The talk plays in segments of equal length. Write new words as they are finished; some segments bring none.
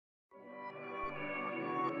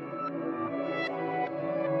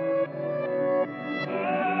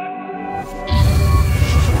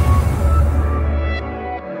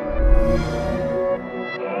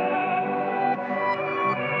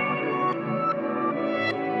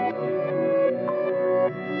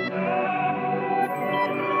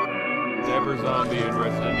Super Zombie in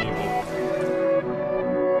Resident Evil.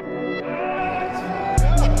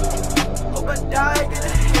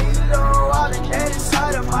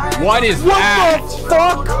 What is that? What the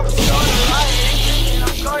fuck?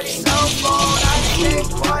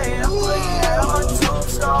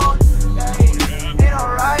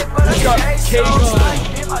 He's got cake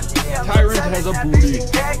on. Tyrant has a booty.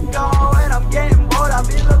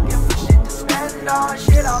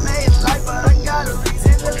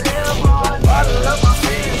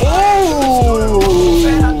 Oh!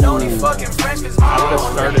 I would have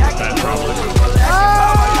started that probably.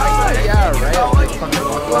 Yeah, right. Like, fucking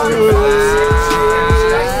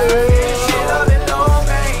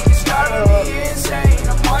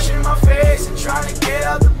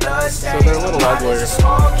So they're a little uglier.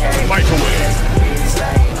 Microwave.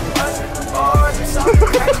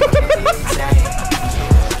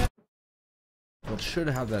 Well, it should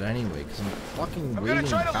have that anyway, because I'm fucking waiting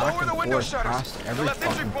back and forth past every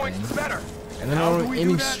fucking thing. And then when I'm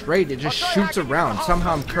aiming straight, it just shoots around.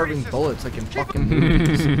 Somehow I'm curving bullets like in fucking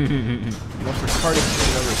movies. The most retarded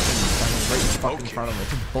shit I've ever seen. Standing right fucking in front of me.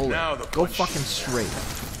 It's a bullet. Go fucking straight.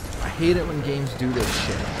 I hate it when games do this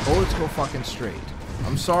shit. Bullets go fucking straight.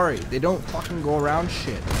 I'm sorry. They don't fucking go around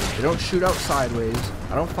shit. They don't shoot out sideways.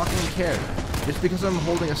 I don't fucking care. Just because I'm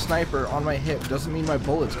holding a sniper on my hip doesn't mean my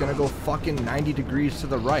bullet's gonna go fucking 90 degrees to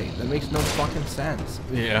the right. That makes no fucking sense.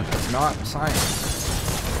 Yeah. It's not science.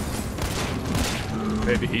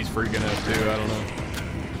 Maybe he's freaking out too, I don't know.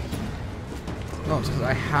 No, it's because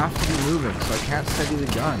I have to be moving, so I can't steady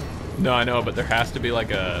the gun. No, I know, but there has to be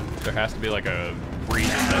like a reason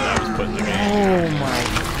that was put in the game. Oh my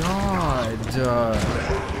god.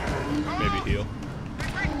 Maybe heal.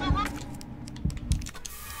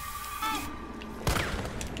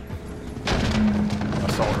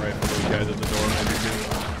 Assault rifle those guys at the door maybe too.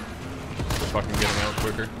 To fucking get them out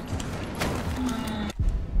quicker.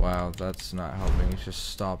 Wow, that's not helping. It's just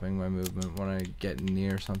stopping my movement when I get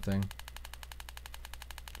near something.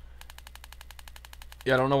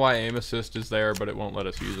 Yeah, I don't know why aim assist is there, but it won't let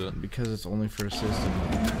us use it. Because it's only for assisting.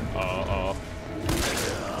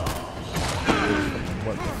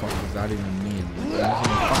 What the fuck does that even mean? I'm using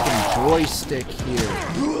a fucking joystick here.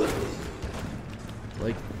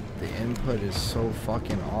 Like, the input is so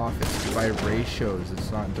fucking off. It's by ratios. It's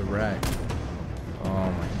not direct.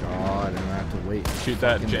 Oh my god, I'm gonna have to wait. Shoot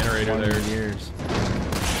that generator there. Years.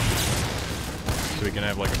 So we can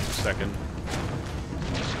have like a second.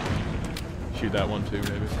 Shoot that one too,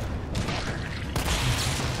 maybe.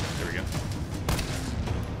 There we go.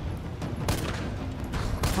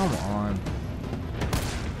 Come on.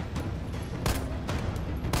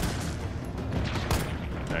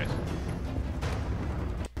 Nice.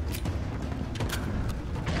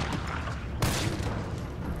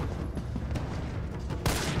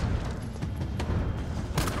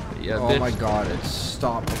 Yeah, oh my god, it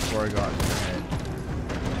stopped before I got to the head.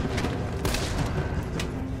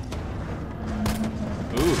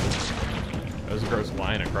 Ooh. That was a gross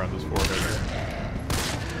line across his forehead.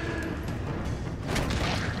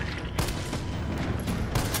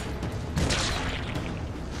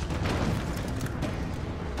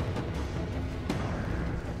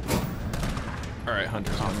 Alright,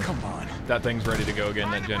 Hunter's on. Oh, come on. That thing's ready to go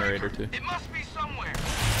again, that generator too. It must be somewhere.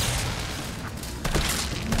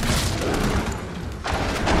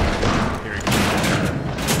 Here he comes.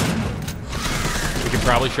 We could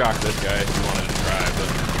probably shock this guy if you wanted to try, but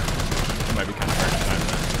it might be kind of hard to time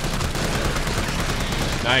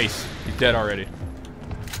that. Nice. He's dead already.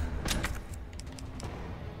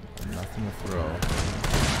 Nothing to throw.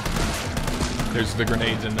 There's the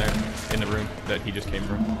grenades in there, in the room that he just came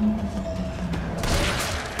from.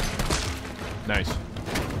 Nice.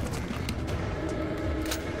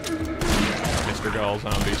 Mr. Doll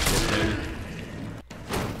zombies still standing.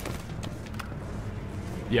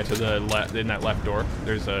 Yeah, to the left, in that left door.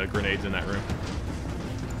 There's grenades in that room.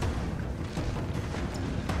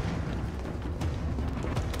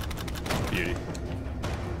 Beauty.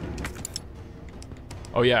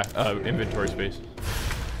 Oh yeah, inventory space.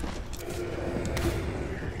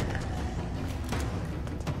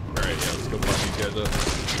 Alright, yeah, let's go fuck these guys up.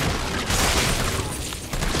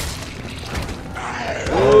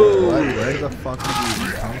 Where the fuck did you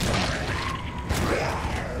even come from?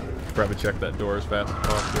 Probably check that door as fast as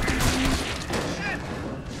possible.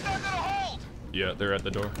 Yeah, they're at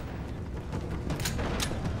the door.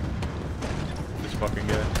 This fucking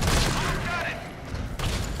guy.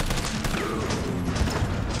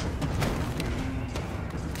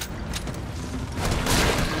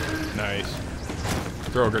 Nice.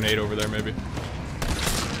 Throw a grenade over there, maybe.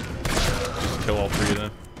 Just kill all three of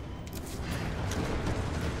them.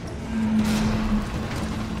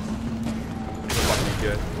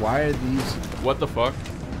 guy. Why are these? What the fuck?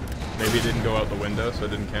 Maybe it didn't go out the window, so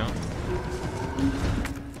it didn't count.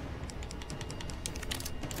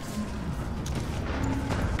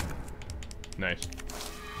 Nice.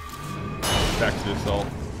 Back to the assault.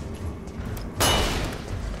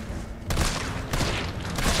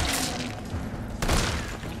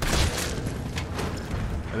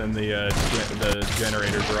 And then the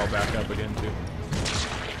generators are all back up again too.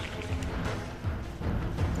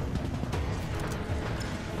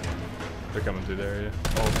 They're coming through there, yeah.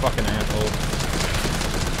 Oh, fucking asshole.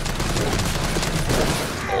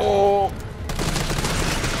 Oh!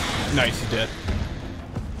 Nice, he's dead.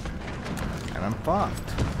 And I'm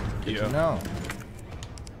fucked. Did you know?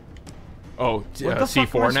 Oh, What the C4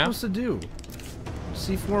 fuck am I now? supposed to do?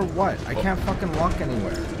 C4 what? I can't fucking walk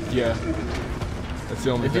anywhere. Yeah. That's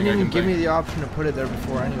the only It thing didn't I even can give me think. the option to put it there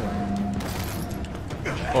before anyway.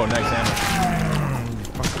 Oh, nice ammo.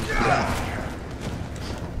 Fucking crap.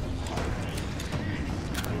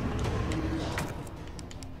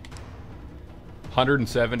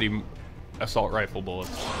 170 assault rifle bullets.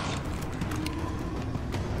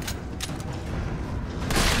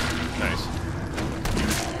 Nice.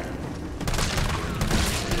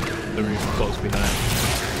 They're even close behind.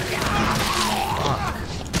 Fuck.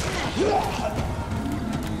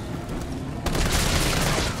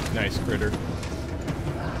 Nice critter.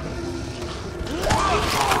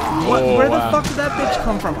 What? Oh, Where the wow. fuck did that bitch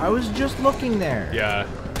come from? I was just looking there. Yeah.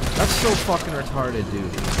 That's so fucking retarded,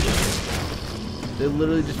 dude. They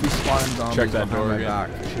literally just be spawning zombies Check that behind door my again. back.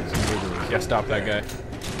 Shit's ridiculous. Yeah, stop that guy.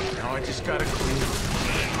 Now I just gotta clean.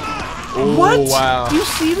 Oh, What? wow. Do you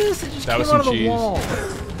see this? It just That came was out of some the cheese. wall.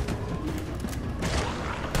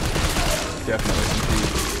 Definitely some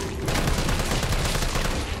cheese.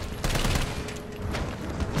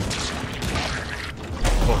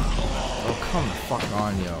 Oh, come the fuck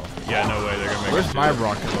on, yo. Yeah, no way they're gonna make Where's it. my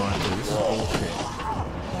rocket launcher? This is bullshit.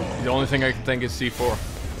 The only thing I can think is C4.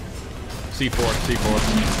 C4.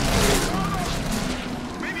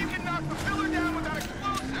 Maybe you can knock the filler down without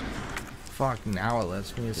explosive. Fuck, now it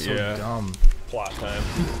lets me. It's so Yeah. dumb. Plot time.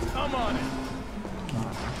 Come on it.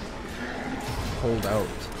 Hold out.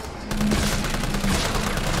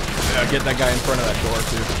 Yeah, get that guy in front of that door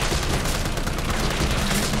too.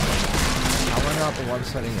 How am I not the one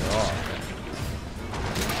setting it off?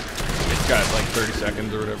 It's got like 30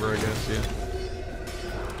 seconds or whatever, I guess, yeah.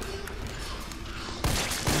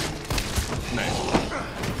 Nice.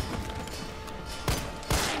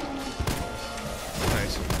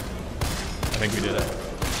 Nice. I think we did it.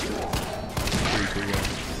 3, 2, 1.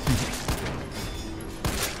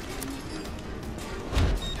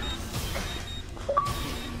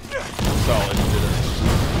 Solid, you did it.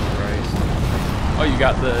 Christ. Oh, you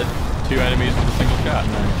got the 2 enemies with a single shot.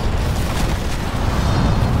 Nice.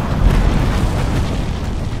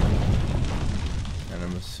 And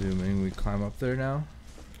I'm assuming we climb up there now?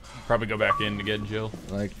 Probably go back in to get Jill.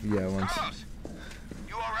 Like, yeah, once. Carlos,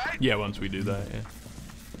 you alright? Yeah, once we do that, yeah.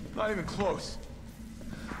 Not even close.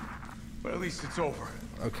 But at least it's over.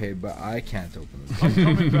 Okay, but I can't open this. I'm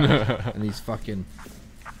coming back. And these fucking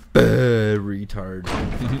retards.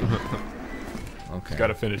 Okay.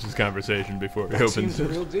 Gotta finish this conversation before it That opens. seems the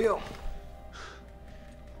real deal.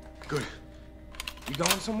 Good. You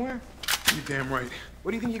going somewhere? You're damn right.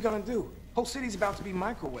 What do you think you're gonna do? Whole city's about to be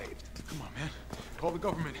microwaved. Come on, man. Call the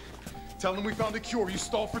government. Tell them we found a cure. You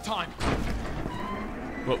stall for time.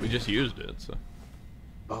 Well, we just used it, so.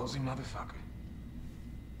 Ballsy motherfucker.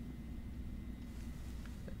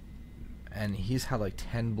 And he's had like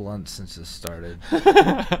 10 blunts since this started.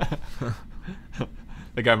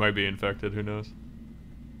 The guy might be infected, who knows?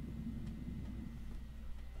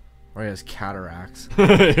 Or he has cataracts.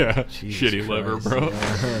 Yeah. Jesus Shitty liver,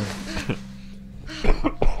 Christ,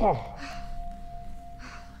 bro. yeah.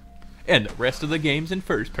 And the rest of the game's in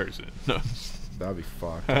first person. No. That'd be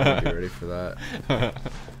fucked. I'd be ready for that.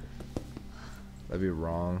 That'd be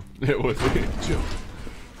wrong. It would be. Jill.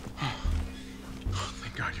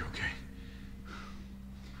 Thank God you're okay.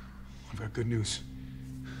 I've got good news.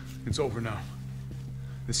 It's over now.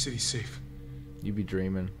 The city's safe. You be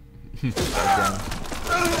dreaming.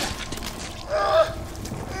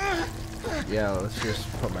 Yeah, let's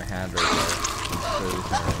just put my hand right there.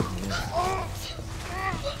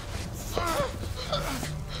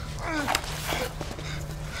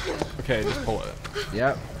 Okay, just pull it.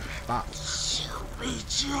 Yep. Ah.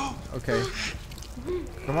 Okay.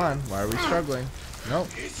 Come on. Why are we struggling? Nope.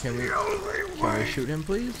 Can we shoot him,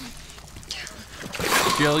 please?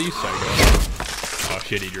 Jill, you psycho. Oh,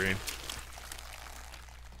 shitty dream.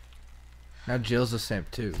 Now Jill's a simp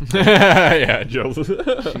too. Yeah, Jill.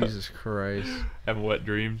 Jesus Christ. Having wet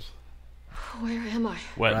dreams. Where am I?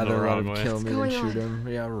 Went the Rather let wrong him way. kill me than going shoot on? him.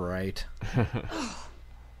 Yeah, right.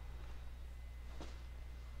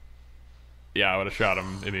 Yeah, I would have shot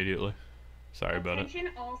him immediately. Sorry about it.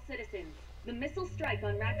 Attention all citizens. The missile strike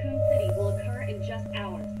on Raccoon City will occur in just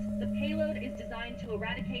hours. The payload is designed to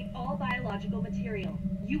eradicate all biological material.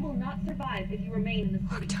 You will not survive if you remain in the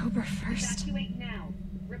city. October 1st. Evacuate now.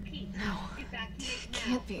 Repeat. No. Evacuate now.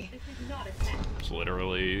 Can't be. This is not a test. It's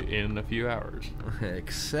literally in a few hours.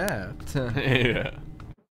 Except. Yeah.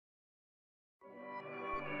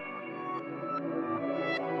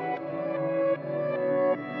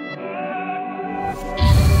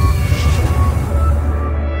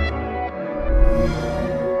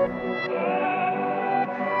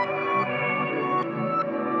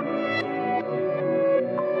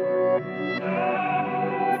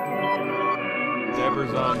 Never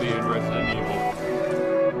zombie in Resident Evil.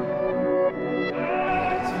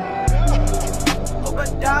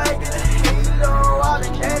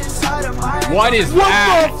 What is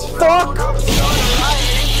that? Fuck!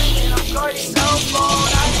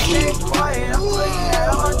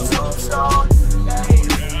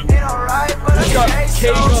 He's got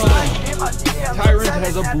cake on. Tyrant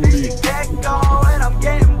has a booty.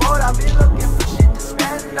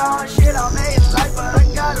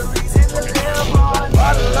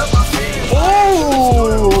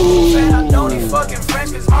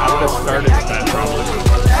 I would have started that probably.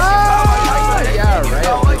 Yeah, right.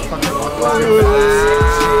 Like fucking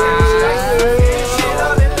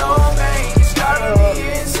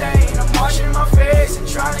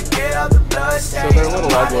So they're a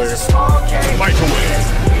little uglier.